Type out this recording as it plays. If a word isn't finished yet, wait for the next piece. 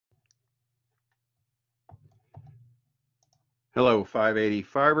Hello,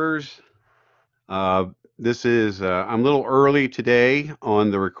 585ers. Uh, this is, I'm a little early today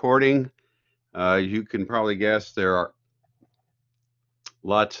on the recording. You can probably guess there are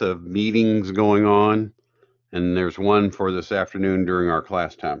lots of meetings going on, and there's one for this afternoon during our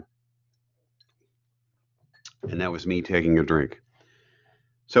class time. And that was me taking a drink.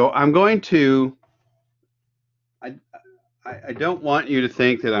 So I'm going to, I, I don't want you to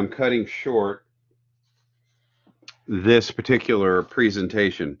think that I'm cutting short this particular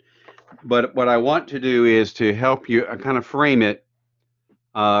presentation, but what I want to do is to help you kind of frame it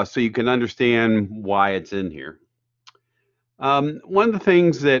so you can understand why it's in here. One of the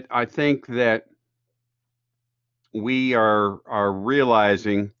things that I think that we are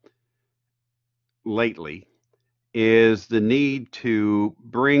realizing lately is the need to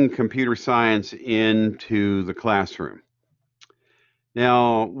bring computer science into the classroom.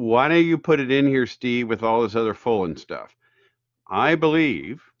 Now, why don't you put it in here, Steve, with all this other full stuff? I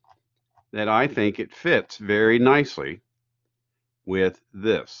believe that I think it fits very nicely with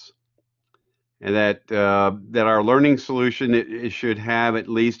this. And that our learning solution it should have at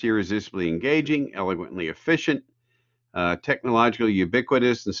least irresistibly engaging, elegantly efficient, technologically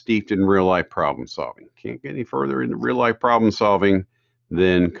ubiquitous, and steeped in real-life problem solving. Can't get any further into real-life problem solving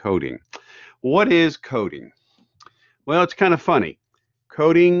than coding. What is coding? Well, it's kind of funny.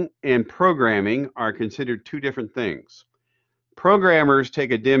 Coding and programming are considered two different things. Programmers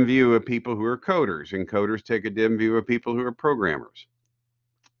take a dim view of people who are coders, and coders take a dim view of people who are programmers.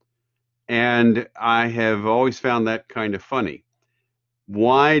 And I have always found that kind of funny.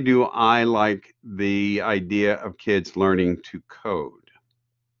 Why do I like the idea of kids learning to code?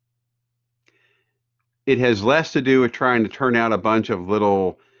 It has less to do with trying to turn out a bunch of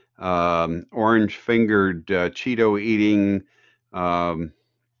little orange-fingered, Cheeto-eating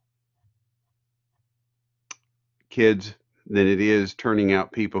kids than it is turning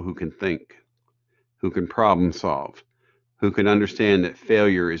out people who can think, who can problem solve, who can understand that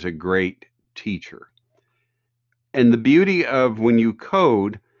failure is a great teacher. And the beauty of when you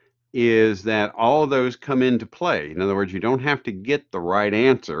code is that all of those come into play. In other words, you don't have to get the right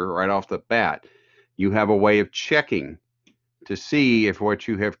answer right off the bat. You have a way of checking to see if what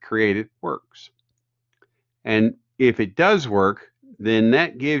you have created works. And if it does work, then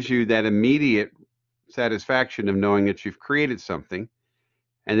that gives you that immediate satisfaction of knowing that you've created something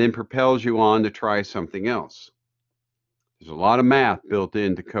and then propels you on to try something else. There's a lot of math built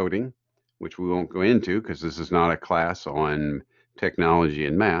into coding, which we won't go into because this is not a class on technology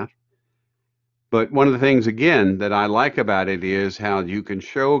and math. But one of the things, again, that I like about it is how you can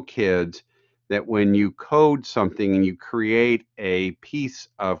show kids that when you code something and you create a piece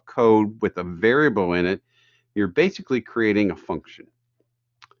of code with a variable in it, you're basically creating a function.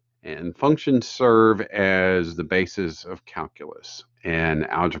 And functions serve as the basis of calculus and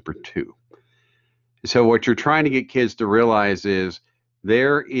algebra 2. So what you're trying to get kids to realize is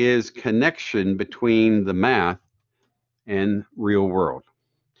there is connection between the math and real world.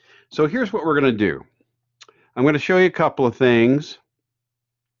 So here's what we're going to do. I'm going to show you a couple of things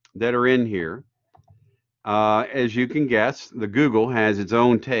that are in here. As you can guess, the Google has its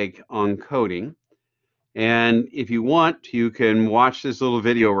own take on coding. And if you want, you can watch this little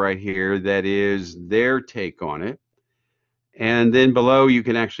video right here that is their take on it. And then below, you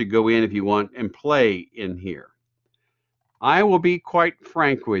can actually go in if you want and play in here. I will be quite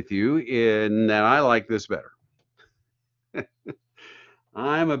frank with you in that I like this better.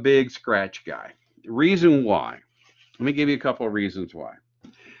 I'm a big Scratch guy. Reason why? Let me give you a couple of reasons why.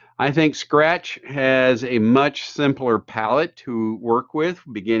 I think Scratch has a much simpler palette to work with,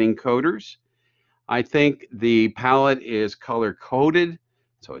 beginning coders. I think the palette is color-coded,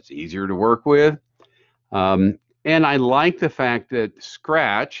 so it's easier to work with. And I like the fact that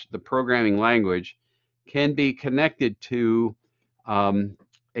Scratch, the programming language, can be connected to a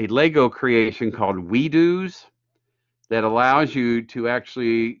Lego creation called WeDo's that allows you to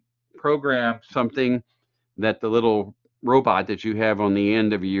actually program something that the little robot that you have on the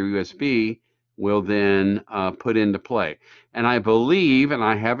end of your USB will then put into play. And I believe, and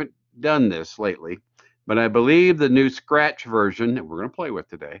I haven't done this lately, but I believe the new Scratch version that we're going to play with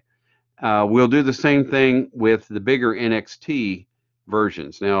today will do the same thing with the bigger NXT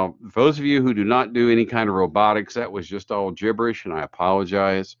versions. Now, for those of you who do not do any kind of robotics, that was just all gibberish, and I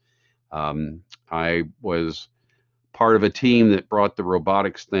apologize. I was part of a team that brought the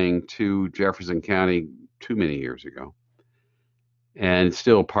robotics thing to Jefferson County too many years ago. And it's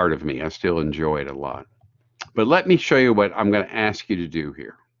still part of me. I still enjoy it a lot. But let me show you what I'm going to ask you to do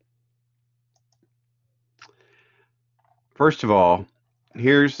here. First of all,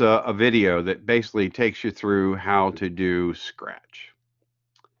 here's a video that basically takes you through how to do Scratch.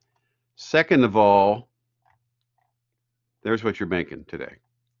 Second of all, there's what you're making today.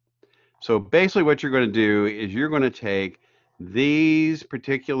 So basically what you're going to do is you're going to take these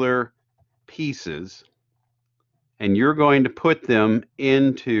particular pieces and you're going to put them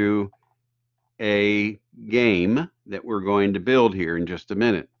into a game that we're going to build here in just a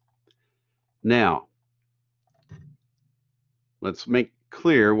minute. Now, let's make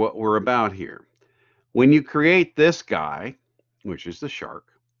clear what we're about here. When you create this guy, which is the shark,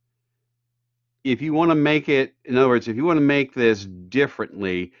 if you want to make it, in other words, if you want to make this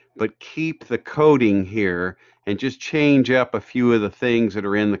differently, but keep the coding here and just change up a few of the things that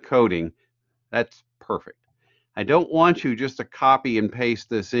are in the coding, that's perfect. I don't want you just to copy and paste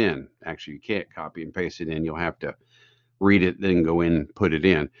this in. Actually, you can't copy and paste it in. You'll have to read it, then go in and put it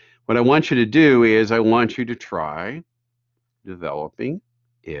in. What I want you to do is I want you to try developing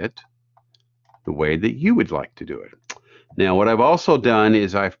it the way that you would like to do it. Now, what I've also done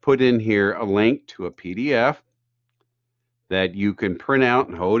is I've put in here a link to a PDF that you can print out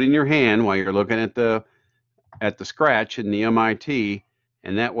and hold in your hand while you're looking at the Scratch in the MIT,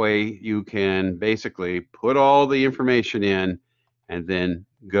 and that way you can basically put all the information in and then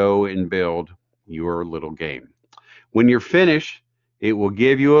go and build your little game. When you're finished, it will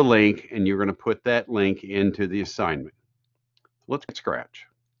give you a link, and you're going to put that link into the assignment. Let's get Scratch.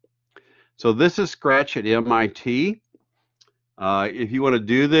 So this is Scratch at MIT. If you want to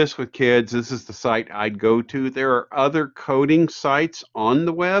do this with kids, this is the site I'd go to. There are other coding sites on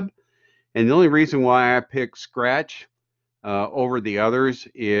the web, and the only reason why I picked Scratch over the others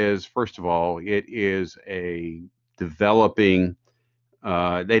is, first of all, it is a developing,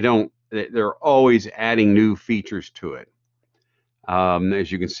 they're always adding new features to it.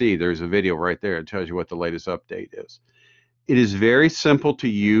 As you can see, there's a video right there. It tells you what the latest update is. It is very simple to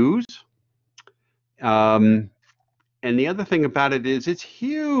use. And the other thing about it is it's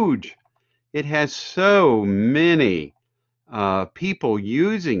huge. It has so many people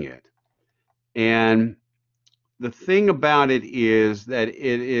using it. And the thing about it is that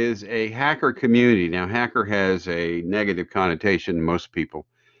it is a hacker community. Now, hacker has a negative connotation to most people,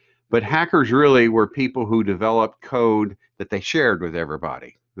 but hackers really were people who developed code that they shared with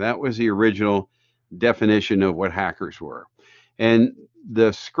everybody. That was the original definition of what hackers were. And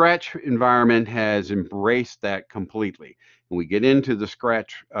the Scratch environment has embraced that completely. When we get into the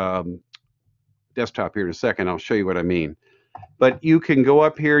Scratch desktop here in a second, I'll show you what I mean. But you can go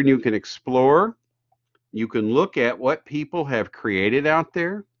up here and you can explore. You can look at what people have created out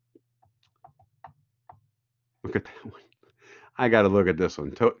there. Look at that one. I got to look at this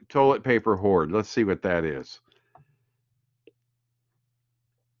one. Toilet paper hoard. Let's see what that is.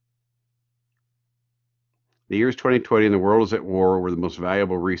 The year is 2020 and the world is at war over the most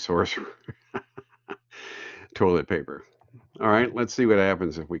valuable resource, toilet paper. All right, let's see what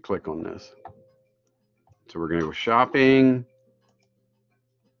happens if we click on this. So we're going to go shopping.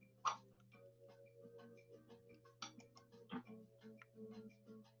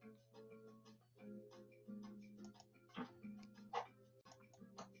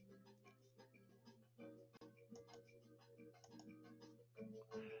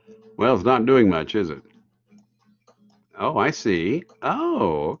 Well, it's not doing much, is it? Oh, I see.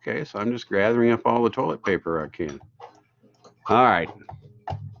 Oh, okay. So I'm just gathering up all the toilet paper I can. All right.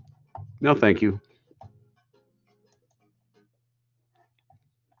 No, thank you.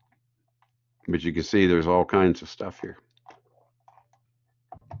 But you can see there's all kinds of stuff here.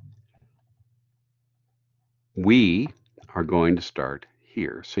 We are going to start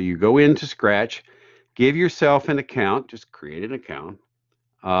here. So you go into Scratch, give yourself an account, just create an account.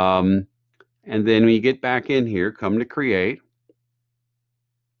 And then when you get back in here, come to create.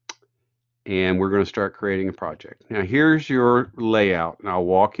 And we're going to start creating a project. Now here's your layout, and I'll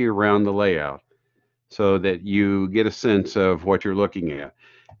walk you around the layout so that you get a sense of what you're looking at.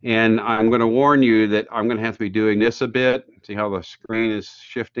 And I'm going to warn you that I'm going to have to be doing this a bit. See how the screen is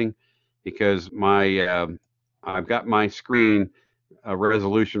shifting? Because my I've got my screen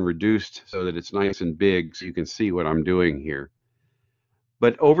resolution reduced so that it's nice and big so you can see what I'm doing here.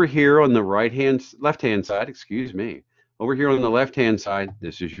 But over here on the left-hand side, excuse me, over here on the left-hand side,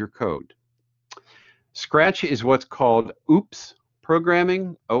 this is your code. Scratch is what's called OOPS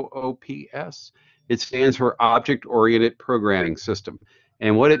programming, OOPS. It stands for Object-Oriented Programming System.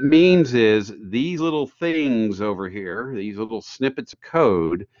 And what it means is these little things over here, these little snippets of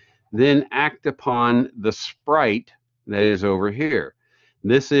code, then act upon the sprite that is over here.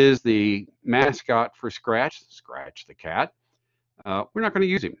 This is the mascot for Scratch, Scratch the cat. We're not going to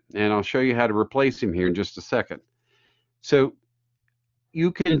use him, and I'll show you how to replace him here in just a second. So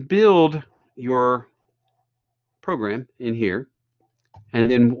you can build your program in here, and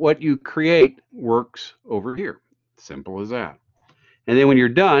then what you create works over here. Simple as that. And then when you're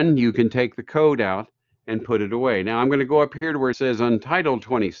done, you can take the code out and put it away. Now I'm going to go up here to where it says Untitled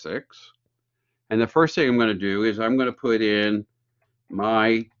 26. And the first thing I'm going to do is I'm going to put in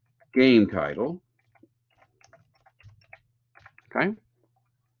my game title. Okay.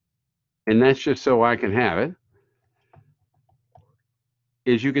 And that's just so I can have it.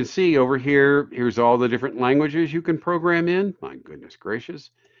 As you can see over here, here's all the different languages you can program in. My goodness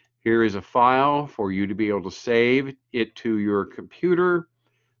gracious. Here is a file for you to be able to save it to your computer.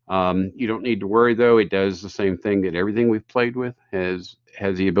 You don't need to worry, though. It does the same thing that everything we've played with has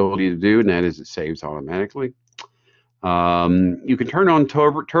the ability to do, and that is it saves automatically. You can turn on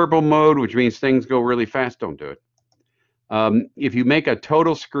turbo mode, which means things go really fast. Don't do it. If you make a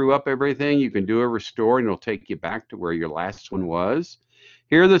total screw up everything, you can do a restore, and it'll take you back to where your last one was.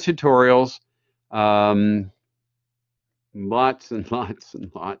 Here are the tutorials. Lots and lots and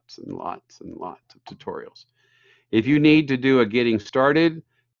lots and lots and lots of tutorials. If you need to do a getting started,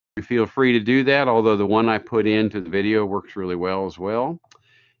 you feel free to do that, although the one I put into the video works really well as well.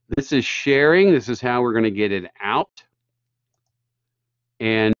 This is sharing. This is how we're going to get it out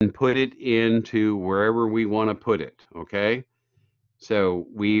and put it into wherever we want to put it, okay? So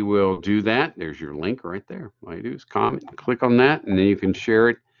we will do that. There's your link right there. All you do is comment, click on that, and then you can share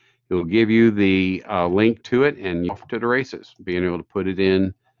it. It'll give you the link to it, and you're off to the races, being able to put it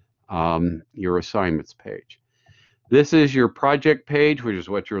in your assignments page. This is your project page, which is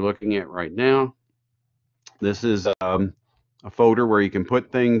what you're looking at right now. This is a folder where you can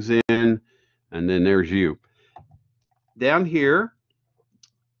put things in, and then there's you. Down here,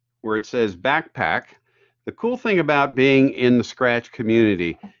 where it says backpack, the cool thing about being in the Scratch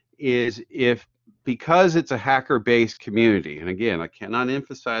community is because it's a hacker-based community, and again, I cannot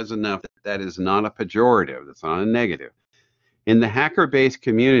emphasize enough that that is not a pejorative, that's not a negative. In the hacker-based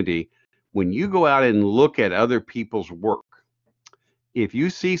community, when you go out and look at other people's work, if you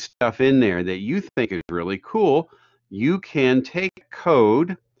see stuff in there that you think is really cool, you can take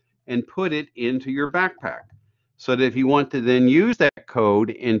code and put it into your backpack. So that if you want to then use that code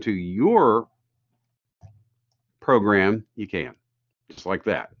into your program, you can. Just like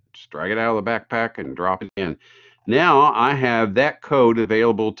that. Just drag it out of the backpack and drop it in. Now I have that code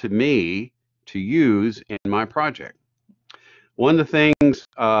available to me to use in my project. One of the things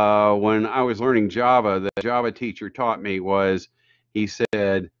when I was learning Java, the Java teacher taught me was, he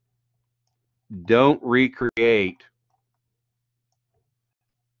said, don't recreate,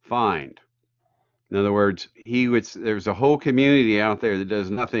 find. In other words, there's a whole community out there that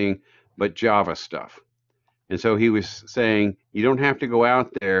does nothing but Java stuff. And so he was saying, you don't have to go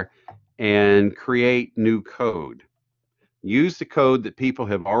out there and create new code. Use the code that people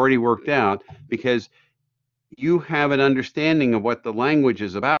have already worked out, because you have an understanding of what the language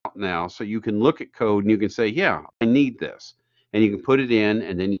is about now. So you can look at code and you can say, yeah, I need this. And you can put it in,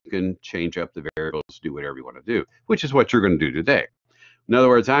 and then you can change up the variables, do whatever you want to do, which is what you're going to do today. In other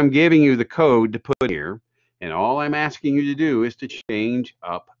words, I'm giving you the code to put here, and all I'm asking you to do is to change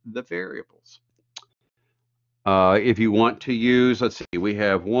up the variables. If you want to use, let's see, we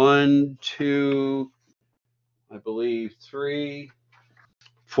have 1, 2, I believe 3,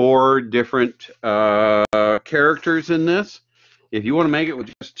 4 different characters in this. If you want to make it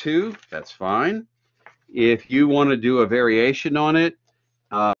with just 2, that's fine. If you want to do a variation on it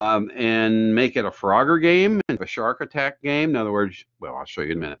and make it a Frogger game and a shark attack game, in other words, well, I'll show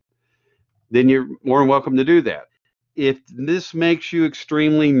you in a minute, then you're more than welcome to do that. If this makes you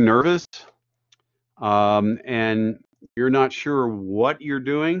extremely nervous and you're not sure what you're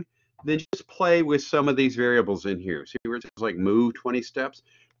doing, then just play with some of these variables in here. See where it says like move 20 steps?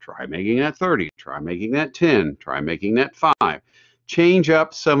 Try making that 30. Try making that 10. Try making that 5. Change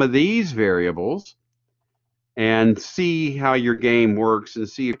up some of these variables and see how your game works and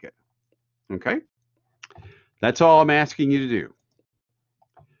see it. Okay? That's all I'm asking you to do.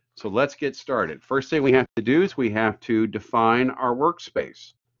 So let's get started. First thing we have to do is we have to define our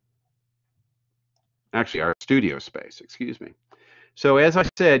workspace. Actually, our studio space, excuse me. So as I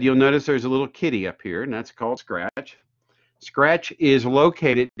said, you'll notice there's a little kitty up here, and that's called Scratch. Scratch is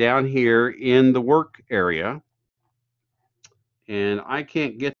located down here in the work area. And I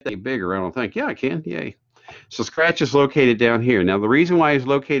can't get any bigger, I don't think. Yeah, I can. Yay. So Scratch is located down here. Now, the reason why it's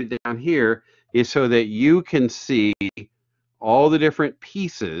located down here is so that you can see all the different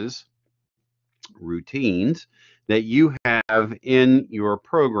pieces, routines, that you have in your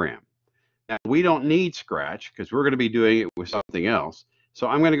program. Now, we don't need Scratch because we're going to be doing it with something else. So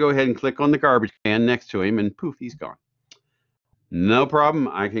I'm going to go ahead and click on the garbage can next to him, and poof, he's gone. No problem.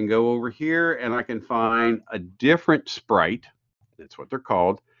 I can go over here and I can find a different sprite. That's what they're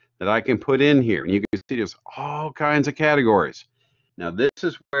called, that I can put in here. And you can see there's all kinds of categories. Now, this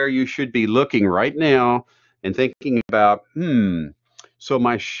is where you should be looking right now and thinking about, so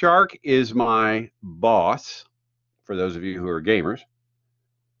my shark is my boss, for those of you who are gamers.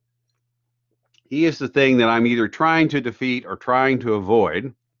 He is the thing that I'm either trying to defeat or trying to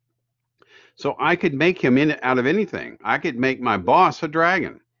avoid. So I could make him out of anything. I could make my boss a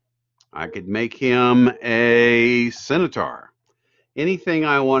dragon. I could make him a centaur. Anything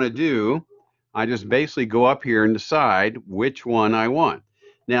I want to do, I just basically go up here and decide which one I want.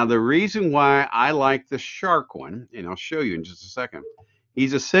 Now, the reason why I like the shark one, and I'll show you in just a second,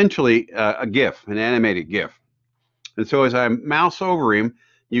 he's essentially a GIF, an animated GIF. And so as I mouse over him,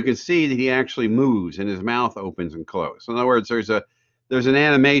 you can see that he actually moves and his mouth opens and closes. In other words, there's an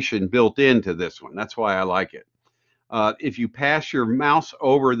animation built into this one. That's why I like it. If you pass your mouse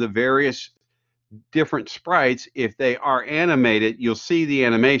over the various different sprites, if they are animated, you'll see the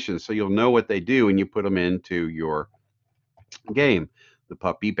animation, so you'll know what they do and you put them into your game. The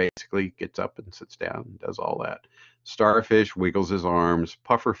puppy basically gets up and sits down and does all that. Starfish wiggles his arms.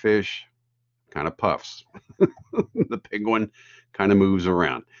 Pufferfish kind of puffs. The penguin kind of moves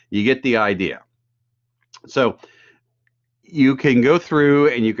around. You get the idea. So you can go through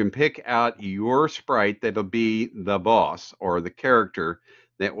and you can pick out your sprite that'll be the boss or the character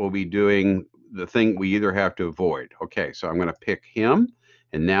that will be doing the thing we either have to avoid. Okay, so I'm going to pick him,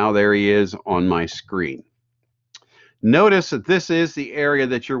 and now there he is on my screen. Notice that this is the area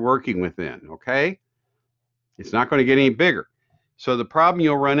that you're working within, okay? It's not going to get any bigger. So the problem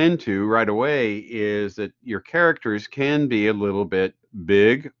you'll run into right away is that your characters can be a little bit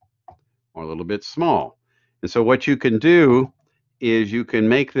big or a little bit small. And so what you can do is you can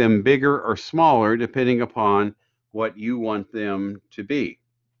make them bigger or smaller depending upon what you want them to be.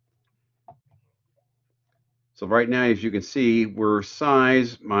 So right now, as you can see, we're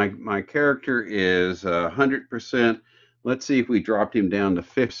size, my character is 100%. Let's see if we dropped him down to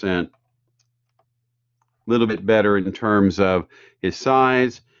 50%. A little bit better in terms of his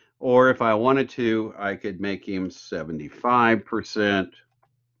size. Or if I wanted to, I could make him 75%.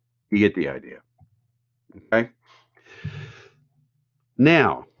 You get the idea. Okay.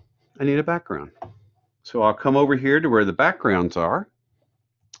 Now, I need a background. So I'll come over here to where the backgrounds are.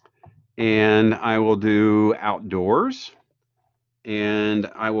 And I will do outdoors. And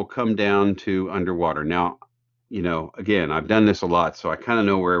I will come down to underwater. Now, you know, again, I've done this a lot, so I kind of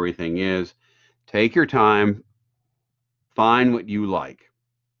know where everything is. Take your time. Find what you like.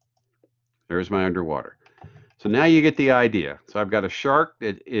 There's my underwater. So now you get the idea. So I've got a shark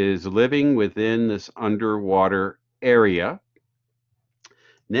that is living within this underwater area.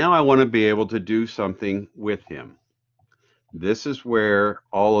 Now I want to be able to do something with him. This is where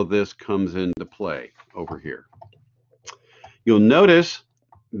all of this comes into play over here. You'll notice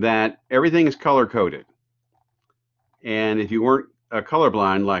that everything is color-coded. And if you weren't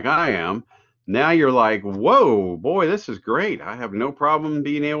colorblind like I am, now you're like, whoa, boy, this is great. I have no problem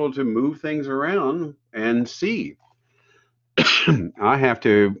being able to move things around and see. I have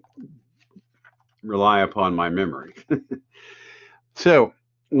to rely upon my memory. So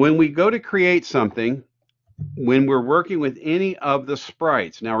when we go to create something, when we're working with any of the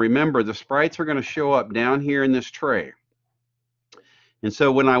sprites, now remember, the sprites are going to show up down here in this tray. And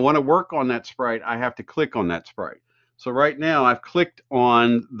so when I want to work on that sprite, I have to click on that sprite. So right now I've clicked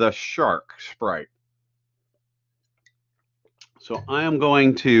on the shark sprite. So I am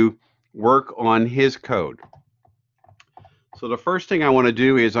going to work on his code. So the first thing I want to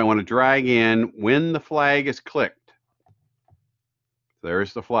do is I want to drag in when the flag is clicked.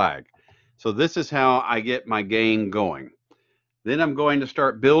 There's the flag. So this is how I get my game going. Then I'm going to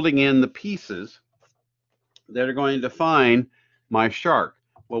start building in the pieces that are going to define my shark.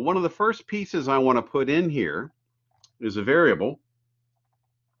 Well, one of the first pieces I want to put in here is a variable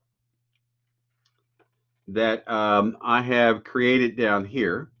that I have created down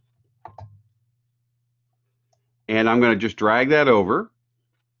here. And I'm going to just drag that over.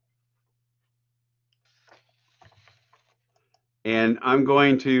 And I'm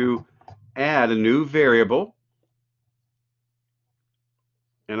going to add a new variable.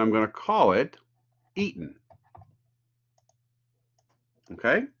 And I'm going to call it eaten.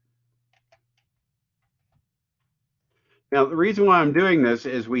 Okay? Now, the reason why I'm doing this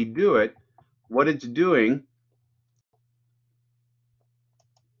is we do it, what it's doing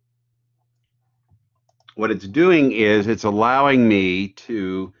is it's allowing me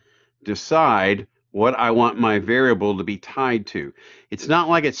to decide what I want my variable to be tied to. It's not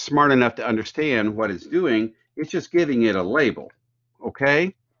like it's smart enough to understand what it's doing. It's just giving it a label.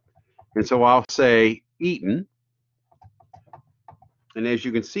 okay? And so I'll say eaten. And as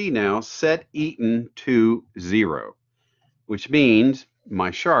you can see now, set eaten to 0, which means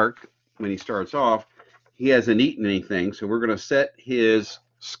my shark, when he starts off, he hasn't eaten anything. So we're going to set his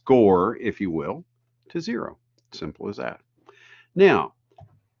score, if you will, to 0. Simple as that. Now,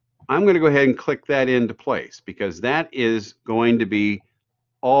 I'm going to go ahead and click that into place because that is going to be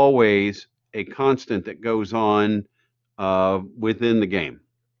always a constant that goes on within the game.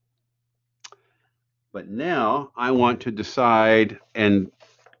 But now I want to decide and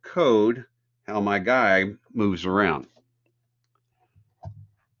code how my guy moves around.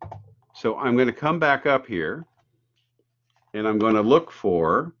 So I'm going to come back up here and I'm going to look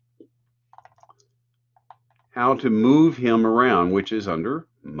for how to move him around, which is under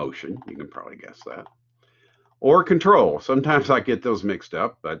motion. You can probably guess that. Or control. Sometimes I get those mixed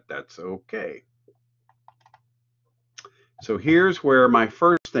up, but that's okay. So here's where my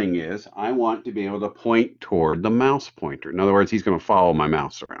first thing is. I want to be able to point toward the mouse pointer. In other words, he's going to follow my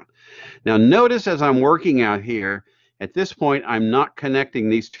mouse around. Now notice as I'm working out here, at this point, I'm not connecting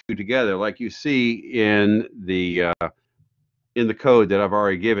these two together like you see in the code that I've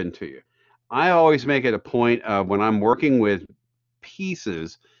already given to you. I always make it a point of when I'm working with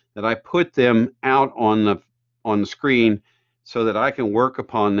pieces that I put them out on the screen so that I can work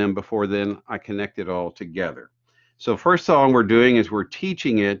upon them before then I connect it all together. So first thing we're doing is we're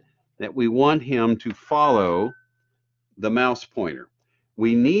teaching it that we want him to follow the mouse pointer.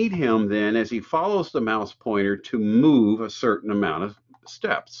 We need him then, as he follows the mouse pointer, to move a certain amount of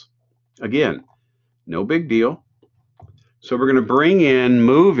steps. Again, no big deal. So we're going to bring in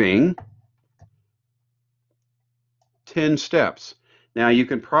moving 10 steps. Now you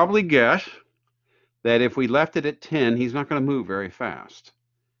can probably guess that if we left it at 10, he's not going to move very fast.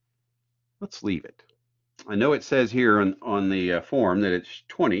 Let's leave it. I know it says here on the form that it's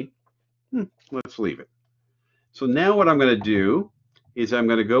 20. Let's leave it. So now what I'm going to do is I'm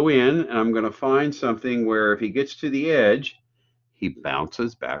going to go in and I'm going to find something where if he gets to the edge, he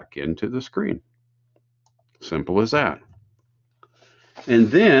bounces back into the screen. Simple as that. And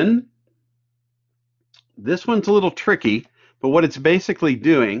then this one's a little tricky, but what it's basically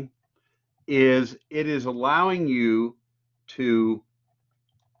doing is it is allowing you to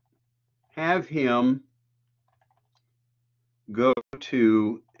have him go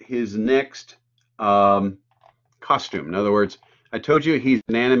to his next costume. In other words, I told you he's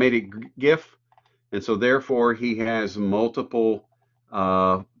an animated GIF, and so therefore he has multiple,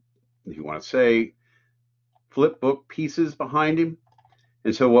 if you want to say, flip book pieces behind him.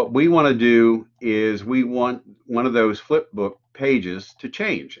 And so what we want to do is we want one of those flip book pages to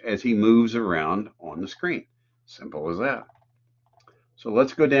change as he moves around on the screen. Simple as that. So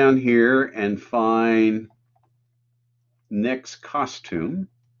let's go down here and find next costume,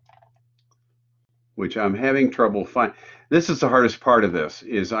 which I'm having trouble finding. This is the hardest part of this,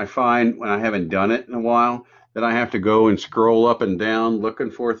 is I find when I haven't done it in a while that I have to go and scroll up and down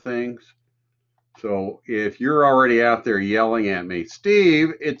looking for things. So if you're already out there yelling at me,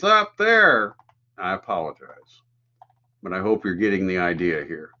 Steve, it's up there, I apologize. But I hope you're getting the idea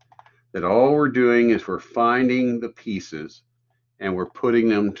here, that all we're doing is we're finding the pieces and we're putting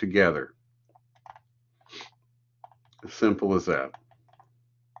them together. As simple as that.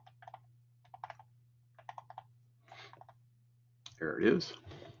 There it is.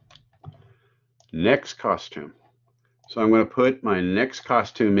 Next costume. So I'm going to put my next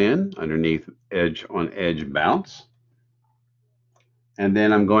costume in underneath edge on edge bounce. And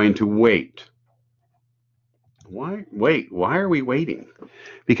then I'm going to wait. Why wait? Why are we waiting?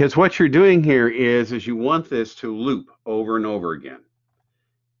 Because what you're doing here is you want this to loop over and over again.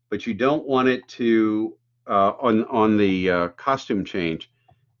 But you don't want it to, on the costume change,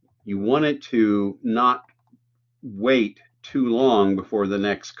 you want it to not wait too long before the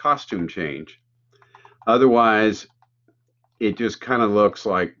next costume change. Otherwise, it just kind of looks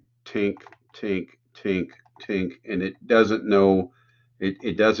like tink, tink, tink, tink, and it doesn't know,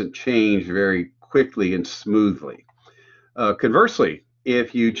 it doesn't change very quickly and smoothly. Conversely,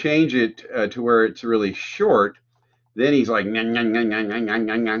 if you change it to where it's really short, then he's like, nang, nang, nang, nang, nang, nang,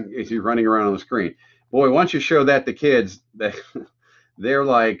 nang, nang, as he's running around on the screen. Boy, once you show that to kids, they're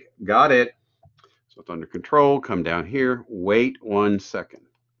like, got it. So it's under control. Come down here. Wait 1 second.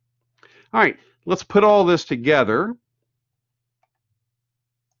 All right, let's put all this together.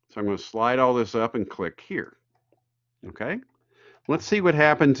 So I'm going to slide all this up and click here. Okay. Let's see what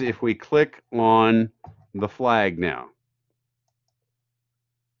happens if we click on the flag now.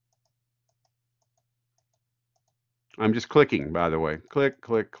 I'm just clicking, by the way. Click,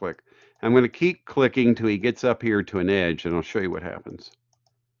 click, click. I'm going to keep clicking till he gets up here to an edge, and I'll show you what happens.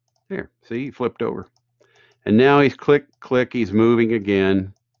 There, see, he flipped over. And now he's click, click, he's moving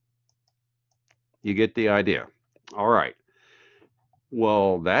again. You get the idea. All right.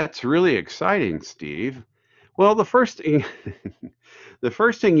 Well, that's really exciting, Steve. Well, the first thing, the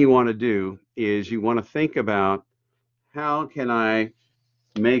first thing you want to do is you want to think about, how can I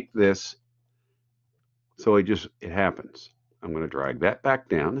make this so it happens. I'm going to drag that back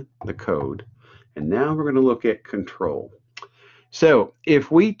down, the code, and now we're going to look at control. So if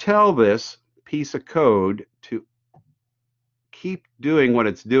we tell this piece of code to keep doing what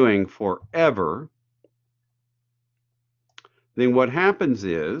it's doing forever, then what happens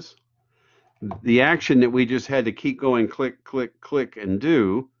is the action that we just had to keep going, click, click, click, and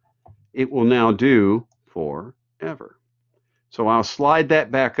do, it will now do forever. So I'll slide that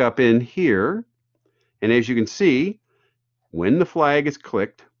back up in here. And as you can see, when the flag is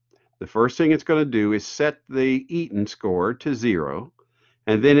clicked, the first thing it's going to do is set the eaten score to 0.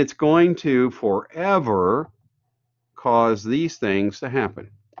 And then it's going to forever cause these things to happen.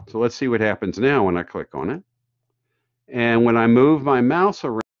 So let's see what happens now when I click on it. And when I move my mouse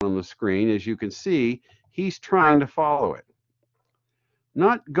around on the screen, as you can see, he's trying to follow it.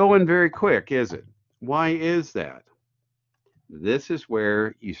 Not going very quick, is it? Why is that? This is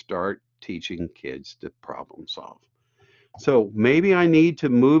where you start teaching kids to problem solve. So maybe I need to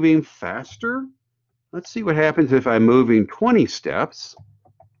move him faster. Let's see what happens if I move him 20 steps.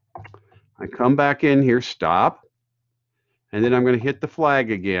 I come back in here, stop, and then I'm going to hit the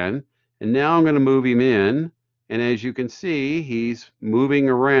flag again. And now I'm going to move him in. And as you can see, he's moving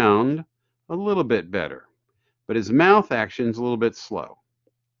around a little bit better. But his mouth action is a little bit slow.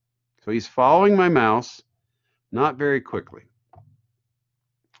 So he's following my mouse, not very quickly.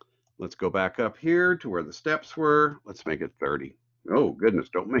 Let's go back up here to where the steps were. Let's make it 30. Oh, goodness,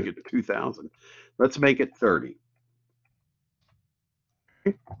 don't make it 2,000. Let's make it 30.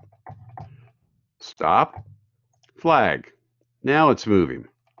 Okay. Stop, flag. Now it's moving.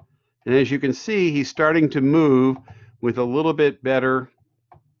 And as you can see, he's starting to move with a little bit better.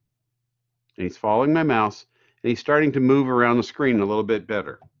 And he's following my mouse, and he's starting to move around the screen a little bit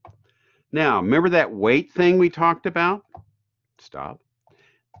better. Now, remember that wait thing we talked about? Stop.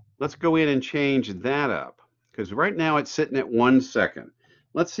 Let's go in and change that up, because right now it's sitting at 1 second.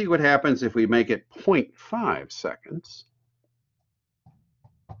 Let's see what happens if we make it 0.5 seconds.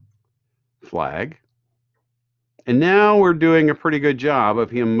 Flag. And now we're doing a pretty good job of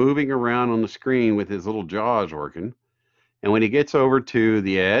him moving around on the screen with his little jaws working. And when he gets over to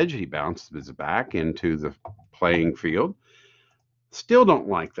the edge, he bounces back into the playing field. Still don't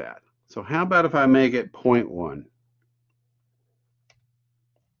like that. So how about if I make it 0.1?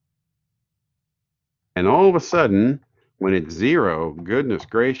 And all of a sudden, when it's 0, goodness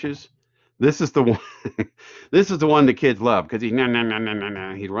gracious, this is the one. This is the one the kids love, because he's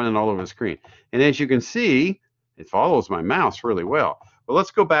he's running all over the screen. And as you can see, it follows my mouse really well. But let's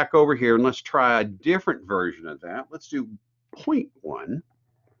go back over here and let's try a different version of that. Let's do 0.1.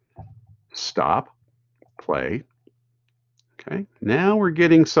 Stop. Play. Okay. Now we're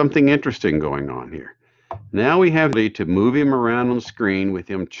getting something interesting going on here. Now we have the ability to move him around on the screen with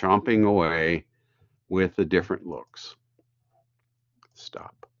him chomping away with the different looks.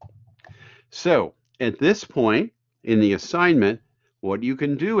 Stop. So at this point in the assignment, what you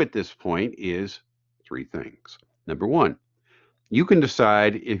can do at this point is 3 things. Number 1, you can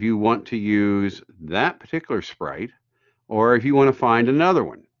decide if you want to use that particular sprite or if you want to find another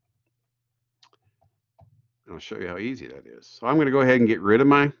one. I'll show you how easy that is. So I'm going to go ahead and get rid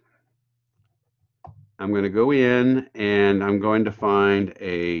of I'm going to go in and I'm going to find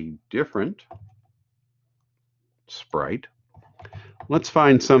a different sprite. Let's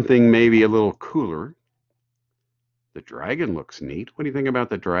find something maybe a little cooler. The dragon looks neat. What do you think about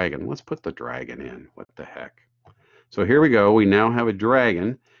the dragon? Let's put the dragon in. What the heck? So here we go. We now have a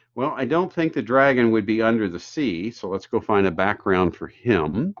dragon. Well, I don't think the dragon would be under the sea, so let's go find a background for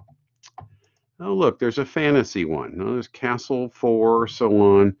him. Oh, look, there's a fantasy one. Oh, there's Castle 4, so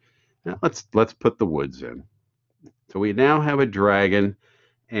on. Now, let's put the woods in. So we now have a dragon,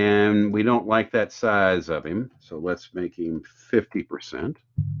 and we don't like that size of him, so let's make him 50%.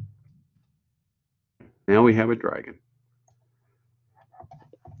 Now we have a dragon.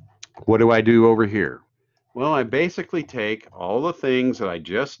 What do I do over here? Well, I basically take all the things that I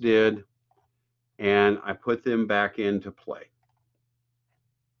just did and I put them back into play.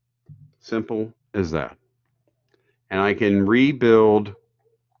 Simple as that. And I can rebuild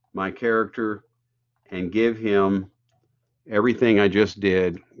my character and give him everything I just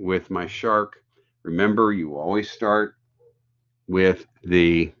did with my shark. Remember, you always start with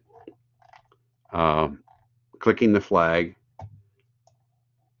the clicking the flag.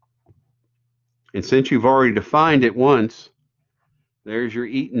 And since you've already defined it once, there's your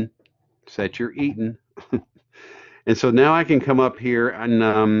eaten. Set your eaten. And so now I can come up here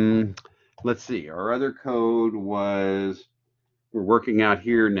and let's see. Our other code was, we're working out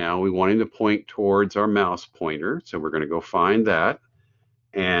here now. We want him to point towards our mouse pointer. So we're going to go find that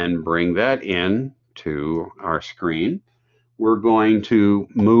and bring that in to our screen. We're going to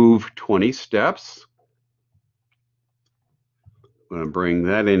move 20 steps. I'm going to bring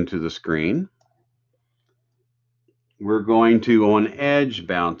that into the screen. We're going to, on edge,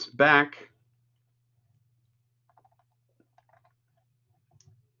 bounce back.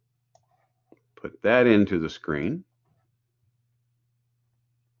 Put that into the screen.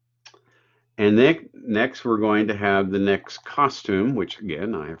 And then next we're going to have the next costume, which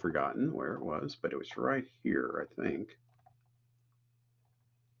again, I have forgotten where it was, but it was right here, I think.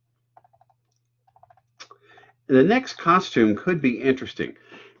 And the next costume could be interesting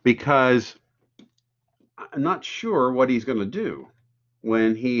because I'm not sure what he's going to do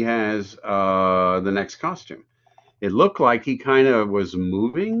when he has the next costume. It looked like he kind of was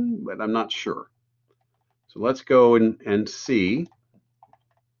moving, but I'm not sure. So let's go and see.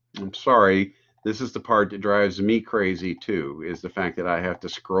 I'm sorry, this is the part that drives me crazy too, is the fact that I have to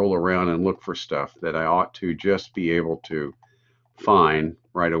scroll around and look for stuff that I ought to just be able to find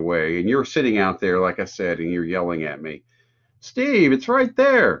right away. And you're sitting out there, like I said, and you're yelling at me, Steve, it's right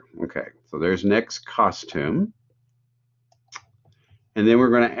there. Okay, so there's next costume. And then we're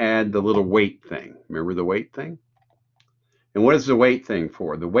going to add the little weight thing. Remember the weight thing? And what is the weight thing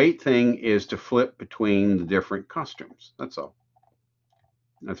for? The weight thing is to flip between the different costumes. That's all.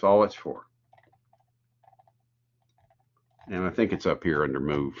 That's all it's for. And I think it's up here under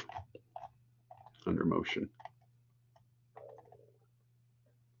move, under motion.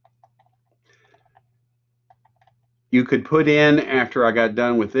 You could put in, after I got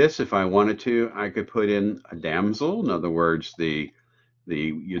done with this, if I wanted to, I could put in a damsel. In other words, the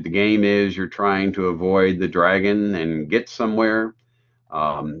game is you're trying to avoid the dragon and get somewhere.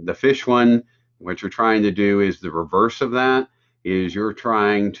 The fish one, what you're trying to do is the reverse of that, is you're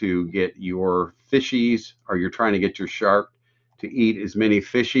trying to get your fishies, or you're trying to get your shark to eat as many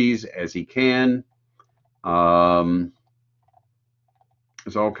fishies as he can.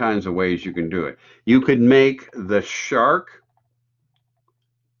 There's all kinds of ways you can do it. You could make the shark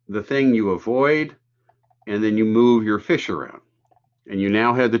the thing you avoid, and then you move your fish around. And you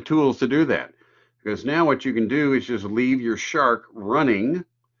now have the tools to do that. Because now what you can do is just leave your shark running,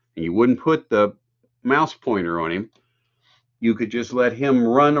 and you wouldn't put the mouse pointer on him. You could just let him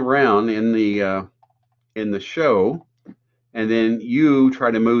run around in the show, and then you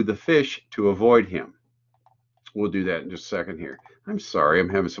try to move the fish to avoid him. We'll do that in just a second here. I'm sorry, I'm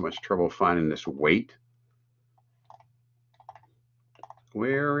having so much trouble finding this weight.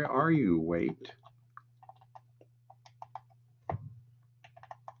 Where are you, weight?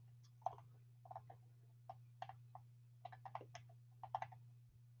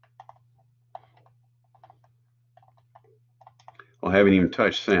 I haven't even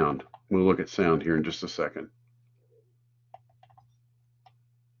touched sound. We'll look at sound here in just a second.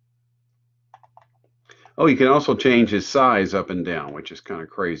 Oh, you can also change his size up and down, which is kind of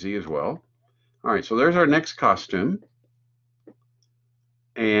crazy as well. All right, so there's our next costume.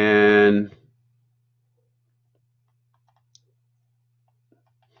 And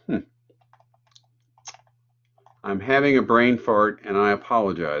I'm having a brain fart, and I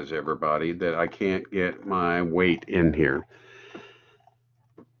apologize, everybody, that I can't get my weight in here.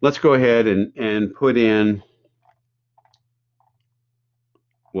 Let's go ahead and put in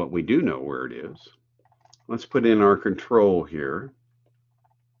what we do know where it is. Let's put in our control here.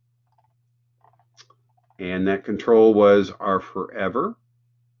 And that control was our forever.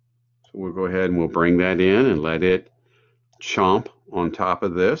 So we'll go ahead and we'll bring that in and let it chomp on top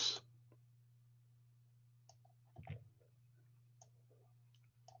of this.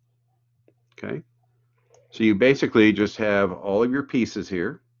 Okay. So you basically just have all of your pieces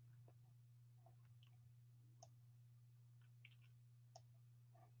here.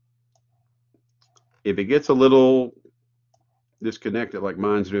 If it gets a little disconnected like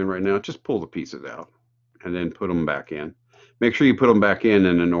mine's doing right now, just pull the pieces out and then put them back in. Make sure you put them back in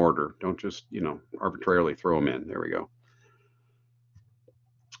an order. Don't just, arbitrarily throw them in. There we go.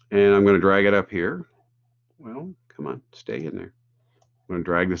 And I'm going to drag it up here. Well, come on, stay in there. I'm going to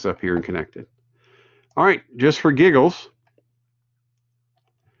drag this up here and connect it. All right, just for giggles,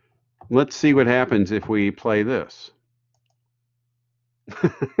 let's see what happens if we play this.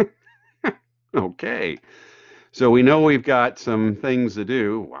 Okay, so we know we've got some things to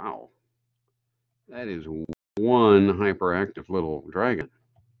do. Wow. That is one hyperactive little dragon.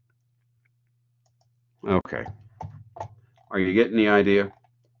 Okay. Are you getting the idea?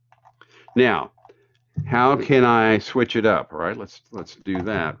 Now, how can I switch it up? All right, let's do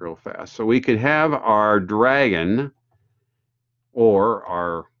that real fast. So we could have our dragon or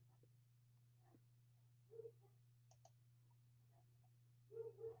our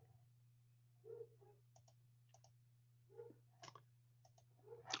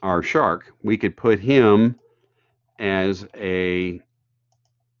shark. We could put him as a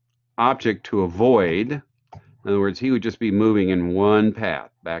object to avoid. In other words, he would just be moving in one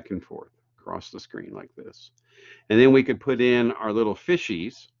path back and forth across the screen like this. And then we could put in our little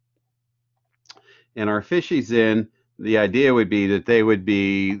fishies. And our fishies then, the idea would be that they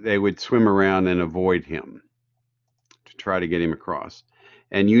would swim around and avoid him to try to get him across.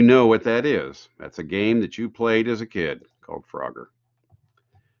 And you know what that is. That's a game that you played as a kid called Frogger.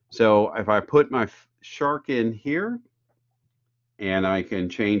 So if I put my shark in here, and I can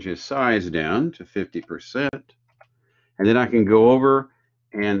change his size down to 50%, and then I can go over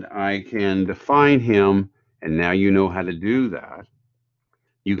and I can define him, and now you know how to do that.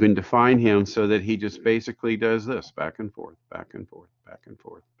 You can define him so that he just basically does this, back and forth, back and forth, back and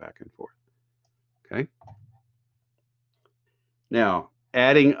forth, back and forth. Okay? Now,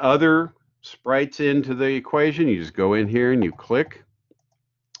 adding other sprites into the equation, you just go in here and you click,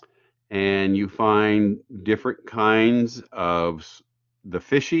 and you find different kinds of the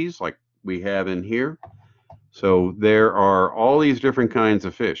fishies like we have in here. So there are all these different kinds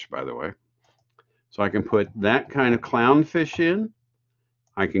of fish, by the way. So I can put that kind of clownfish in.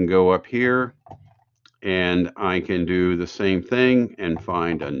 I can go up here and I can do the same thing and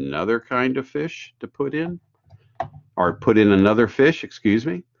find another kind of fish to put in, or put in another fish, excuse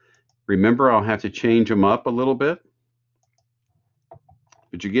me. Remember, I'll have to change them up a little bit.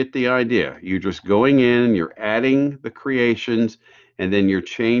 But you get the idea. You're just going in, you're adding the creations, and then you're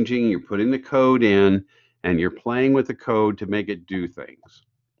changing, you're putting the code in, and you're playing with the code to make it do things.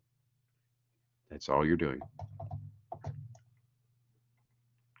 That's all you're doing.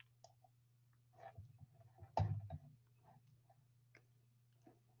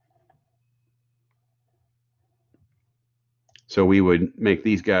 So we would make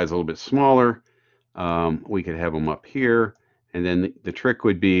these guys a little bit smaller. We could have them up here. And then the trick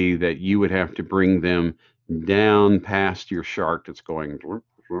would be that you would have to bring them down past your shark that's going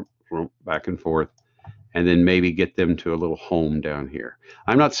back and forth, and then maybe get them to a little home down here.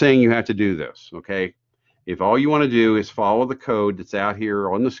 I'm not saying you have to do this, okay? If all you want to do is follow the code that's out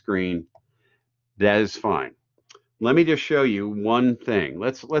here on the screen, that is fine. Let me just show you one thing.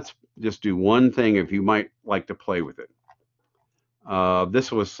 Let's just do one thing if you might like to play with it.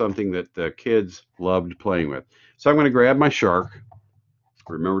 This was something that the kids loved playing with. So I'm going to grab my shark.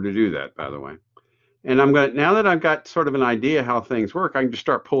 Remember to do that, by the way. And I'm going to, now that I've got sort of an idea how things work, I can just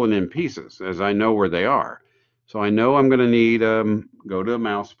start pulling in pieces as I know where they are. So I know I'm going to need, go to a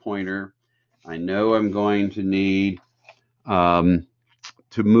mouse pointer. I know I'm going to need to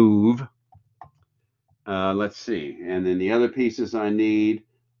move. Let's see. And then the other pieces I need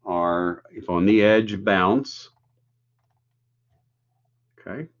are, if on the edge, bounce.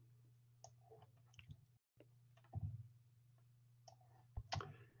 Okay.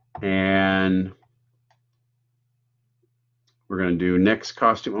 And we're going to do next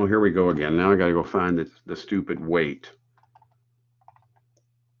costume. Oh, here we go again. Now I got to go find the stupid weight.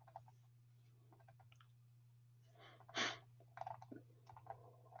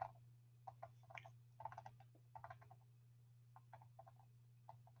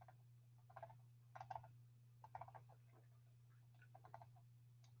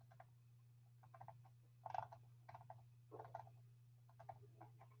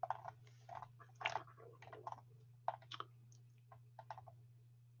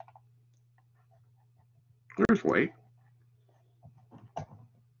 There's weight.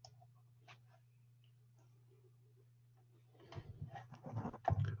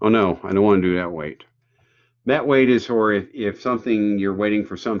 Oh no, I don't want to do that weight. That weight is for if something, you're waiting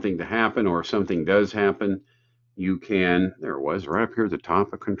for something to happen, or if something does happen, you can, there it was, right up here at the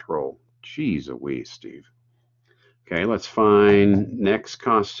top of control. Jeez Louise, Steve. Okay, let's find next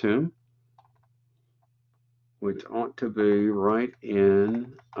costume, which ought to be right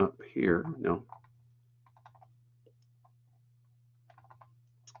in up here. No.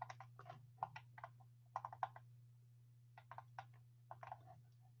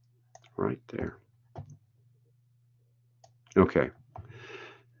 Right there. Okay.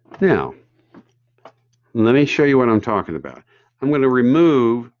 Now, let me show you what I'm talking about. I'm going to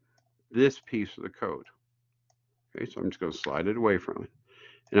remove this piece of the code. Okay, so I'm just going to slide it away from it.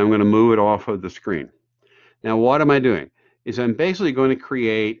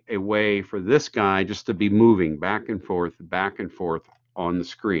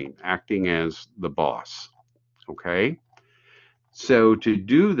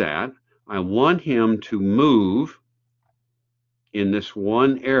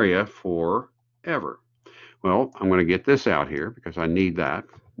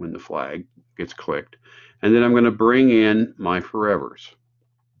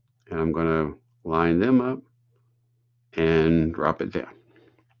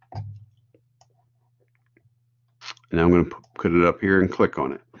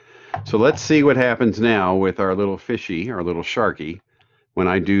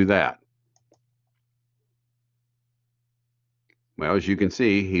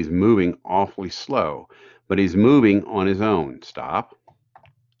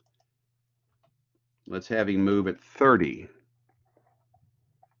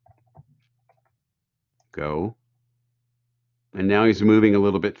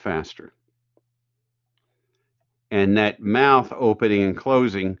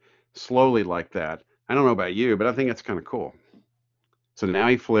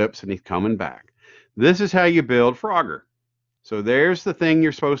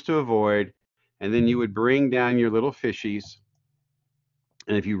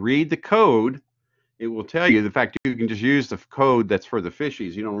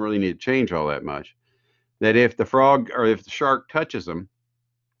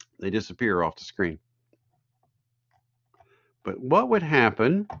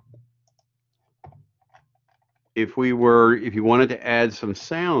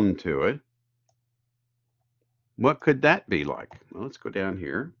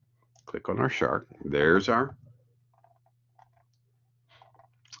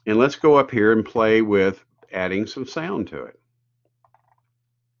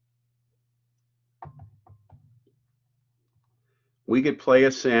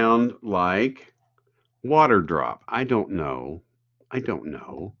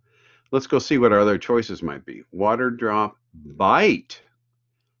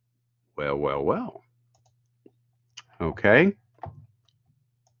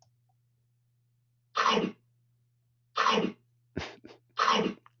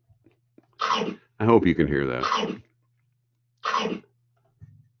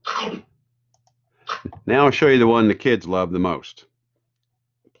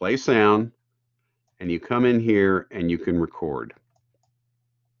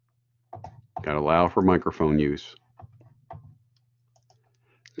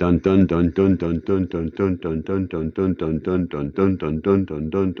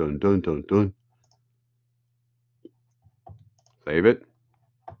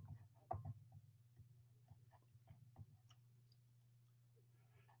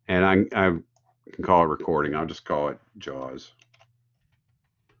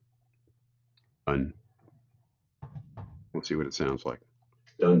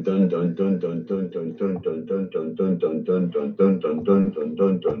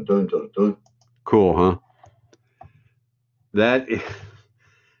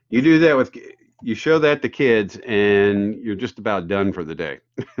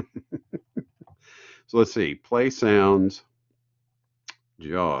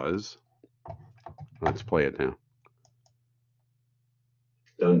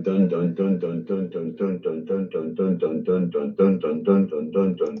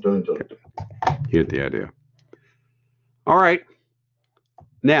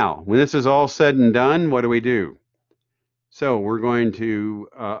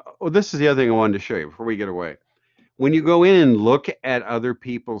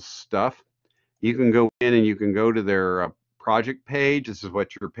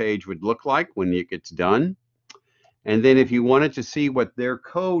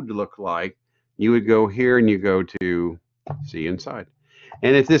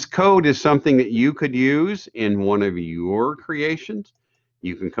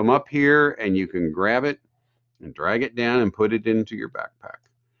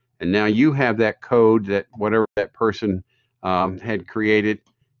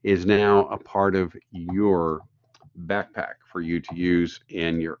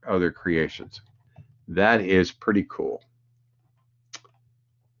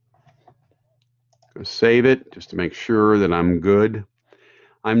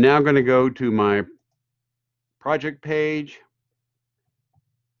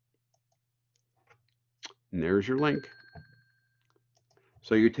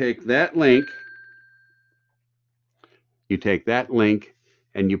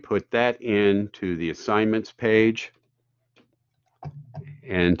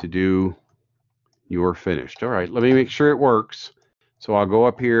 and to do your finished. All right, let me make sure it works. So I'll go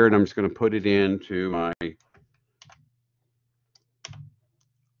up here and I'm just going to put it into my,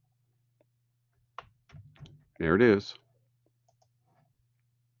 there it is.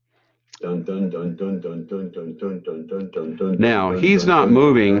 Now he's not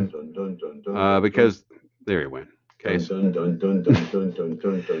moving because there he went. Okay,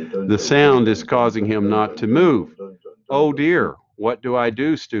 the sound is causing him not to move. Oh dear, what do I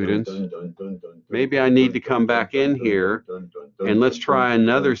do, students? Maybe I need to come back in here and let's try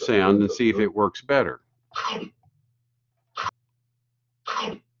another sound and see if it works better.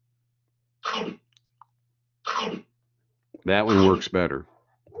 That one works better.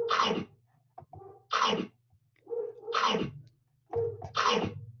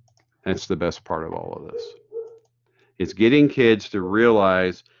 That's the best part of all of this. It's getting kids to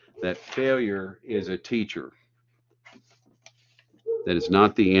realize that failure is a teacher, that it's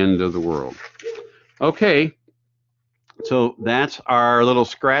not the end of the world. Okay, so that's our little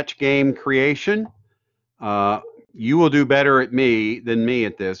scratch game creation. You will do better than me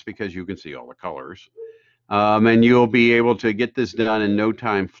at this because you can see all the colors. And you'll be able to get this done in no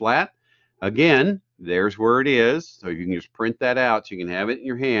time flat. Again, there's where it is. So you can just print that out so you can have it in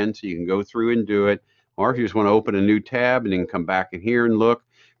your hand so you can go through and do it. Or if you just want to open a new tab and then come back in here and look.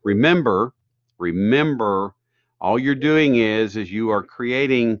 Remember, all you're doing is you are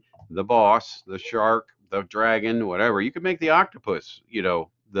creating the boss, the shark, the dragon, whatever. You can make the octopus, you know,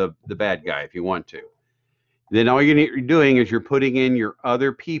 the bad guy if you want to. Then all you're doing is you're putting in your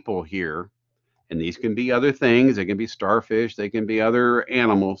other people here. And these can be other things. They can be starfish. They can be other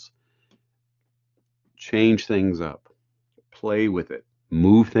animals. Change things up. Play with it.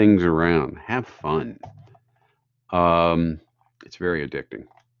 Move things around. Have fun. It's very addicting.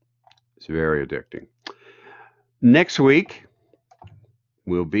 It's very addicting. Next week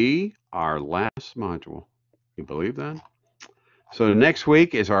will be our last module. You believe that? So next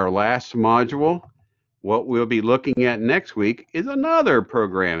week is our last module. What we'll be looking at next week is another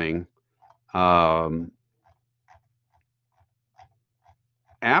programming app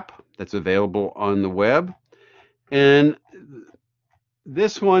that's available on the web. And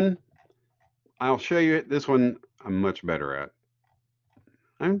this one, I'll show you. This one I'm much better at.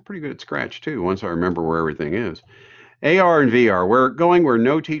 I'm pretty good at Scratch too, once I remember where everything is. AR and VR, we're going where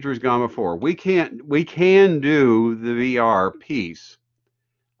no teacher's gone before. We can do the VR piece,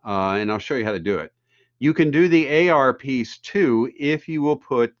 and I'll show you how to do it. You can do the AR piece too if you will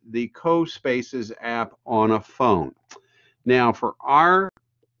put the CoSpaces app on a phone. Now, for our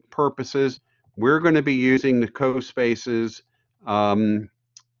purposes, we're going to be using the CoSpaces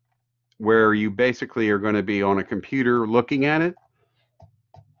where you basically are going to be on a computer looking at it.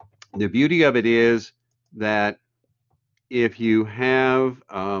 The beauty of it is that if you have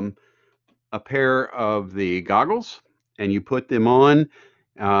a pair of the goggles and you put them on,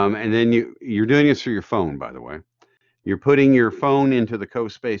 and then you're doing this through your phone, by the way. You're putting your phone into the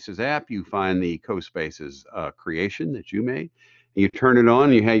CoSpaces app. You find the CoSpaces creation that you made. You turn it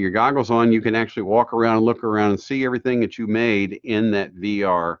on, you have your goggles on, you can actually walk around and look around and see everything that you made in that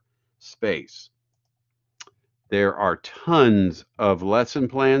VR space. There are tons of lesson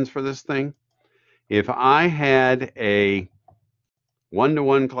plans for this thing. If I had a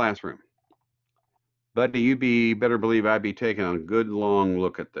one-to-one classroom, buddy, you better believe I'd be taking a good long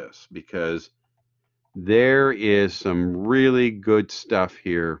look at this because there is some really good stuff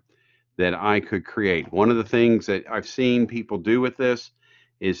here that I could create. One of the things that I've seen people do with this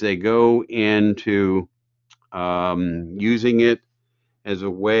is they go into using it as a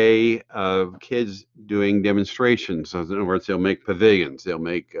way of kids doing demonstrations. So in other words, they'll make pavilions, they'll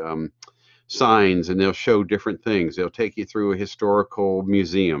make signs, and they'll show different things. They'll take you through a historical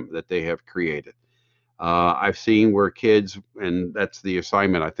museum that they have created. I've seen where kids, and that's the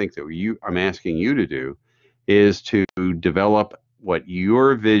assignment I think that I'm asking you to do, is to develop what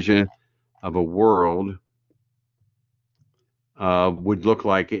your vision of a world would look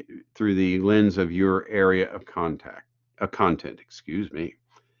like through the lens of your area of content. Excuse me.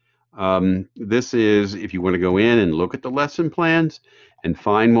 This is if you want to go in and look at the lesson plans and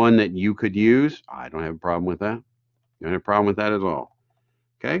find one that you could use. I don't have a problem with that. I don't have a problem with that at all.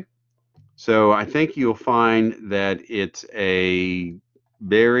 Okay. So I think you'll find that it's a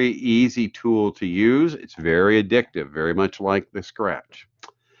very easy tool to use. It's very addictive, very much like the Scratch.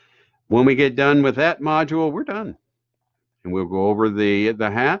 When we get done with that module, we're done. And we'll go over the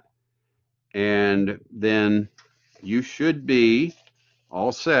hat, and then you should be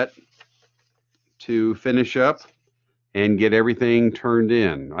all set to finish up and get everything turned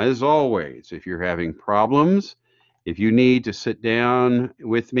in. As always, if you're having problems, If you need to sit down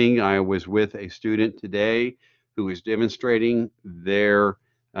with me, I was with a student today who was demonstrating their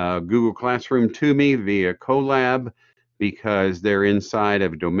Google Classroom to me via Colab because they're inside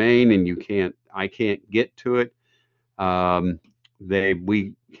of a domain and I can't get to it. Um,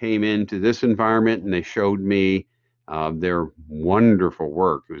 we came into this environment and they showed me their wonderful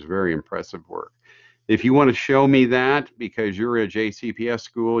work. It was very impressive work. If you want to show me that because you're a JCPS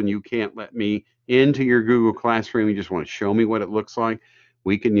school and you can't let me into your Google Classroom, you just want to show me what it looks like,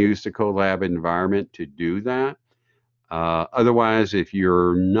 we can use the Colab environment to do that. Otherwise, if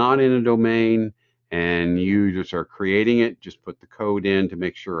you're not in a domain and you just are creating it, just put the code in to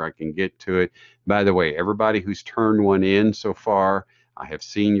make sure I can get to it. By the way, everybody who's turned one in so far, I have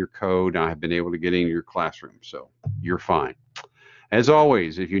seen your code. I have been able to get into your classroom, so you're fine. As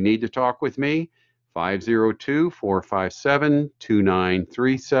always, if you need to talk with me,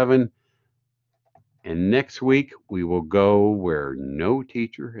 502-457-2937. And next week, we will go where no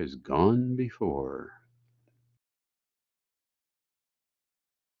teacher has gone before.